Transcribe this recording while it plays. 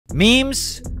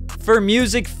Memes for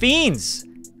Music Fiends,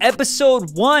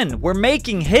 episode 1. We're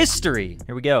making history.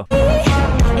 Here we go.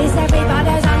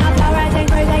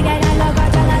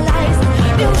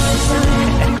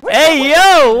 Hey,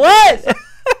 yo, what?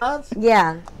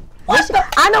 Yeah.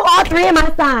 I know all 3 of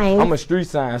my signs. I'm a street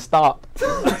sign. Stop.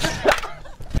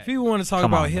 If you want to talk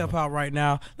about hip hop right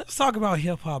now, let's talk about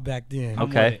hip hop back then.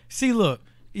 Okay. See, look,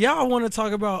 y'all want to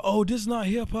talk about, oh, this not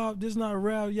hip hop, this not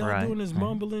rap, y'all doing this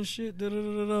mumbling shit, da, da,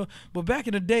 da, da. But back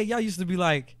in the day, y'all used to be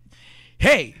like,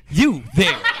 hey, you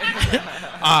there?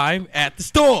 I'm at the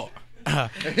store. I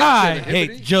hate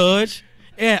the judge,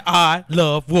 and I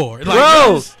love war. Like,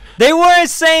 bro, they weren't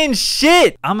saying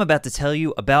shit. I'm about to tell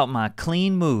you about my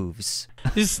clean moves.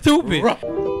 It's stupid.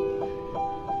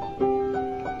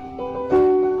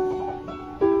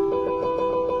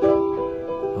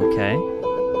 Okay.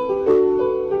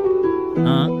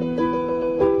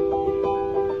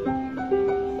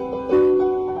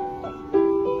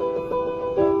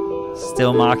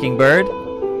 Still Mockingbird.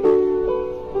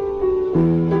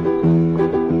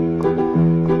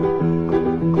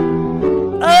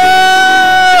 Oh!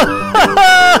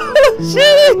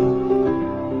 Shit!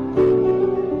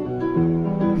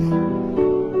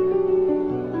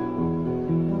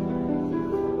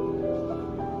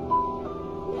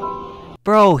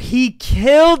 Bro, he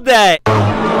killed that.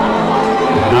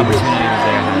 Opportunity was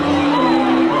there.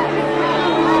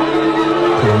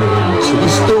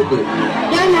 It's stupid.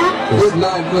 It's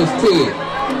 9 plus 10.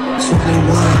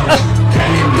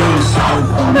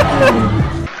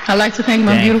 I'd like to thank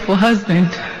my beautiful husband.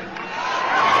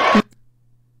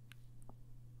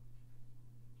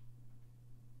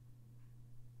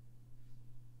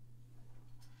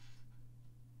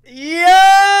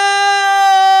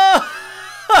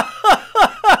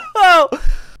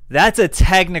 That's a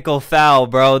technical foul,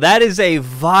 bro. That is a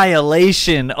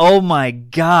violation. Oh my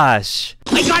gosh.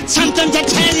 I got something to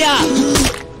tell ya!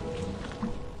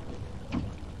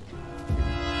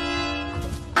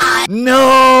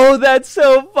 No, that's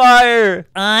so fire.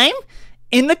 I'm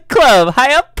in the club,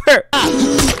 high up per.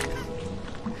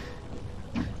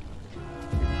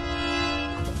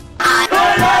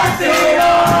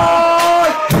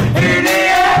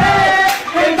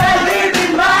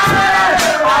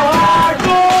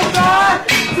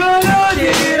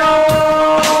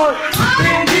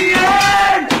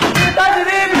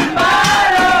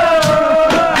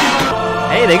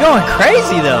 Hey, they going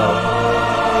crazy though.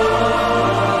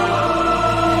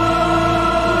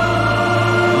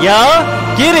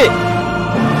 Yeah, get it.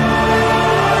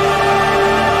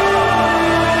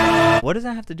 What does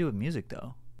that have to do with music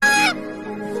though? It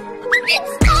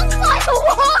sounds like a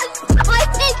wasp! I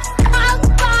think sounds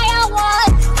by a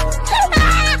wasp!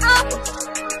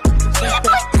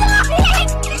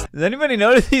 Does anybody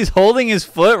notice he's holding his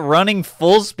foot running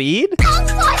full speed?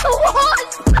 Sounds like a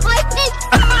wasp! I think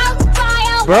sounds by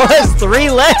a wasp! Bro has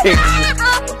 3 legs!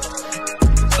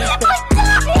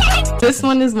 This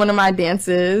one is one of my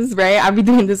dances, right? I'll be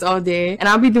doing this all day, and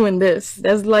I'll be doing this.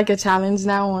 There's like a challenge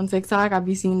now on TikTok. I'll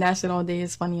be seeing that shit all day.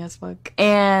 It's funny as fuck.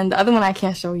 And the other one I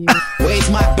can't show you. Where's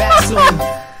my bass on?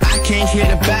 I can't hear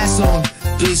the bass on.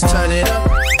 Please turn it up.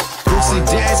 Brucey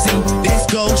dancing. This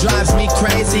go drives me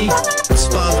crazy.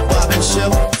 SpongeBob and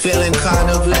Chip, feeling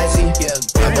kind of lazy. Yeah,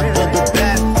 I'm a bubble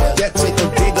back. That take a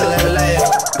giggle and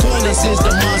laugh. This is the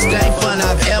most dang fun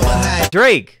I've ever had.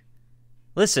 Drake.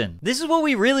 Listen, this is what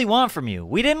we really want from you.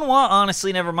 We didn't want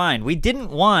Honestly Nevermind. We didn't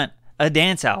want a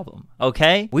dance album,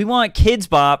 okay? We want Kids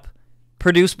Bop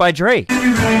produced by Drake. You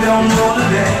really don't know the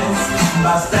dance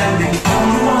by standing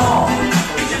on the wall.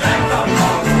 Get your back up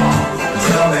on the wall.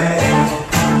 Tell me,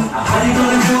 how you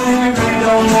gonna do it if you really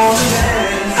don't know the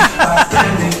dance by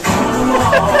standing on the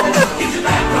wall? Get your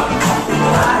back up on the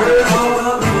wall. I heard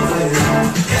all the music.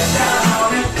 Get down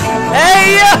on it.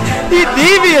 Hey, he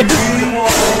devious.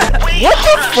 What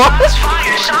the fuck?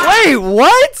 Wait,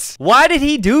 what? Why did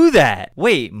he do that?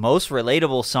 Wait, most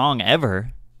relatable song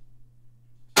ever.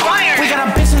 We got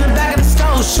a bitch in the back of the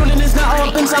stove. Shooting is not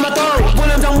open, so I'ma throw. When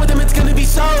I'm done with him, it's gonna be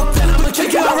soaked. Then I'ma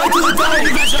kick you out right to the door.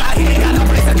 You bet your he ain't got no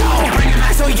place to go. Bring it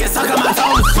back so he can suck on my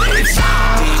toes. Deep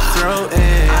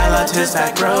throating. I love his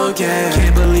back broken.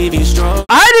 Can't believe you stroke.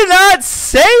 I did not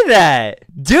say that.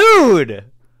 Dude,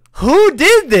 who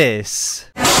did this?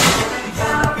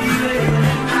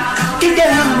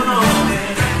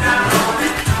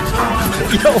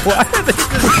 Yo, why are they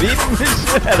just beating the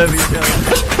shit out of each other?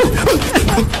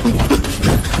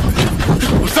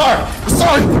 I'm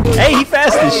sorry. Hey, he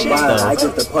fast as shit though.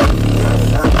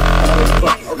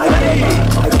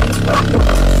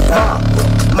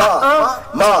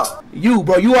 You,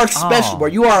 bro, you are special, bro.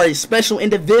 You are a special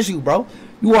individual, bro.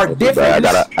 You are different.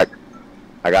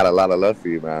 I got a lot of love for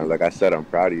you, man. Like I said, I'm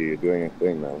proud of you. You're doing your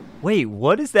thing, man. Wait,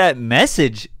 what is that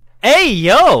message? Hey,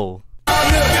 yo!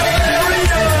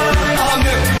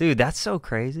 Dude, that's so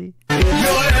crazy. Bro,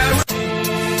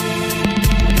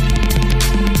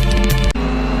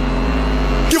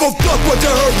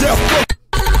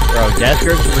 Death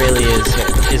Grips really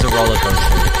is a roller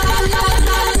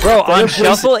coaster. Bro, on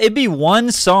shuffle, it'd be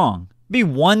one song. It'd be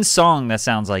one song that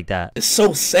sounds like that. It's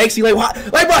so sexy. Like, bro,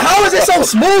 how is it so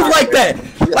smooth like that?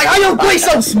 Like, how your voice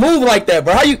so smooth like that,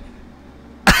 bro? How you...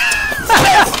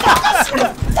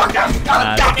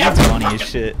 That's funny as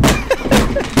shit.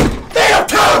 Damn,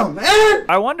 Tom, man!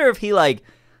 I wonder if he, like,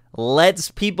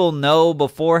 lets people know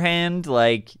beforehand,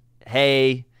 like,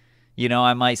 hey, you know,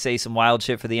 I might say some wild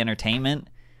shit for the entertainment.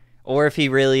 Or if he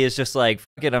really is just like,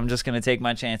 fuck it, I'm just gonna take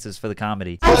my chances for the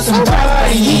comedy. Don't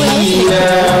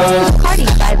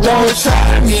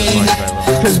try me,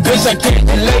 cause bitch I can't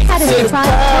relate to the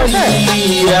party.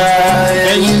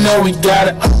 And you know we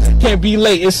gotta can't be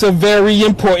late, it's a very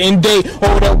important day.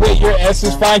 Hold up, wait, your ass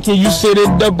is fine. Can you sit it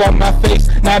up on my face?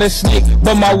 Not a snake,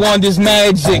 but my wand is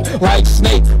magic. Like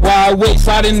snake, while I wait,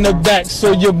 slide in the back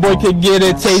so your boy could get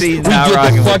a taste. We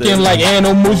get the fucking like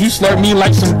animals. You slurp me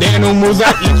like some animals.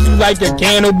 I eat you like a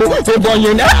cannibal. Rip on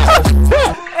your now.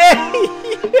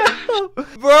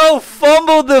 Bro,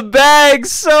 fumbled the bag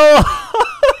so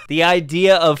hard. The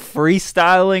idea of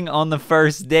freestyling on the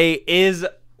first date is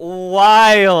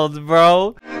wild,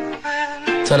 bro.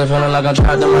 Tell the feeling like I'm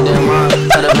trapped in my damn mind.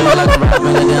 Tell the feeling like I'm rapping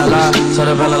a damn lie. Tell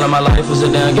the feeling like my life was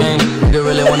a damn game. You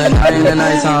really wanna die in the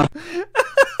nighttime.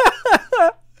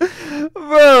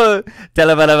 Bro, tell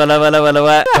the feeling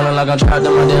like I'm trapped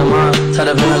in my damn mind. Tell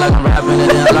the feeling like I'm rapping a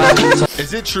damn lie.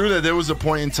 Is it true that there was a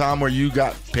point in time where you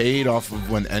got paid off of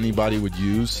when anybody would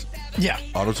use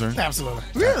autotune? Absolutely.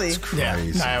 Really? Yeah.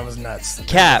 Nah, it was nuts.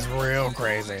 Cap. It was real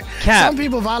crazy. Cap. Some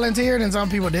people volunteered and some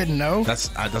people didn't know. That's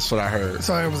what I heard.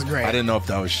 So it was great. I didn't know if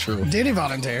that was true. Diddy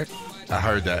volunteered. I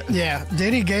heard that. Yeah.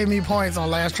 Diddy gave me points on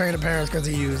Last Train to Paris because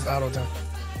he used autotune.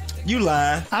 You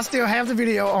lying. I still have the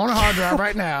video on a hard drive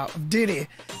right now. Diddy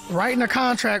writing a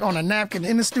contract on a napkin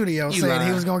in the studio saying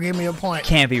he was gonna give me a point.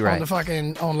 Can't be right. On the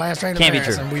fucking Last Train to Can't be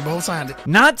Paris, true. and we both signed it.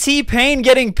 Not T-Pain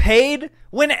getting paid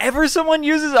whenever someone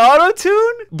uses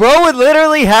autotune? Bro would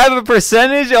literally have a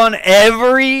percentage on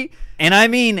every, and I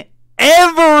mean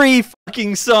every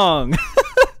fucking song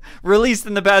released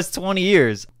in the past 20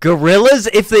 years. Gorillas,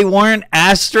 if they weren't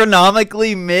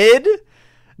astronomically mid?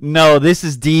 No, this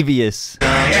is devious.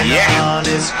 Yeah.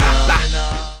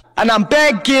 And I'm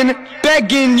begging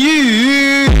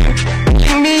you,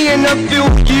 give me enough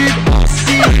you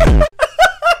see.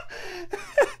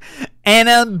 And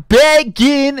I'm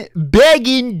begging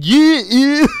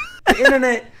you. The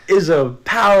internet is a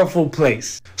powerful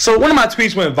place. So one of my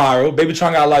tweets went viral. Baby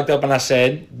Tron got locked up and I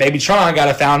said, Baby Tron got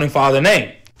a founding father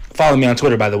name. Follow me on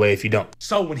Twitter, by the way, if you don't.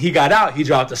 So when he got out, he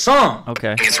dropped a song.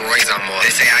 Okay. It's Roy's on more. They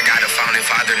say I got a founding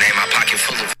father name, my pocket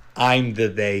full of. I'm the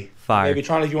they. Fire. Baby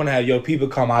Tron, if you want to have your people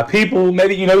call my people,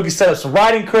 maybe, you know, we can set up some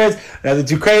writing creds. Nothing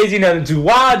too crazy, nothing too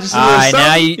wild. Just a little Alright,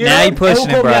 something, now you pushing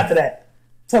it, bro. After that.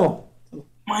 Tell him.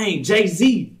 Man,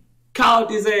 Jay-Z called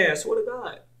his ass. Swear to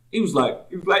God. He was like,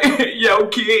 yo,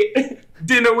 kid,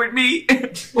 dinner with me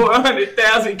for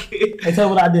 100,000, kid. Hey, tell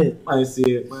what I did. I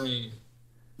said, man,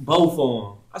 both of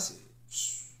them. I said,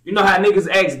 you know how niggas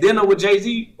ask dinner with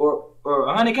Jay-Z or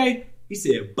 100K? He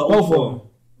said both of them.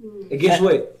 And guess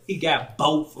what? He got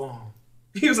both of them.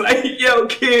 He was like, yo,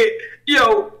 kid,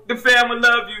 yo, the family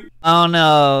love you. Oh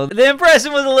no, the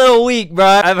impression was a little weak, bro.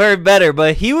 I've heard better,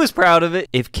 but he was proud of it.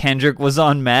 If Kendrick was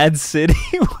on Mad City.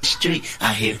 Street,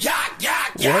 I hear Hey,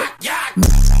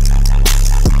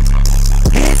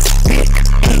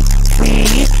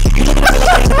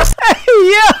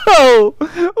 yo,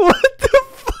 what the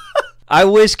fuck? I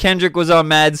wish Kendrick was on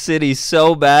Mad City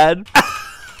so bad.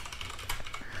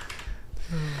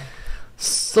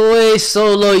 Soy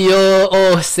solo yo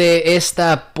o se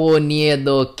está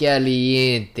poniendo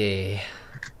caliente.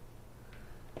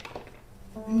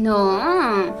 No.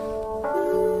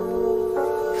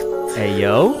 Hey,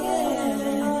 yo.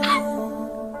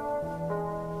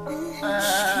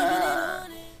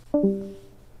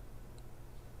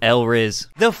 El Riz.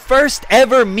 The first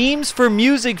ever memes for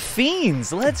music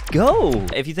fiends. Let's go.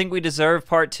 If you think we deserve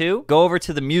part 2, go over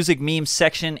to the music memes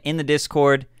section in the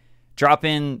Discord. Drop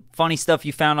in funny stuff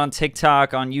you found on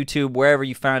TikTok, on YouTube, wherever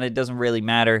you found it. Doesn't really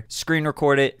matter. Screen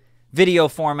record it. Video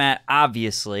format,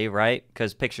 obviously, right?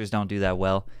 Because pictures don't do that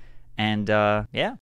well. And, yeah.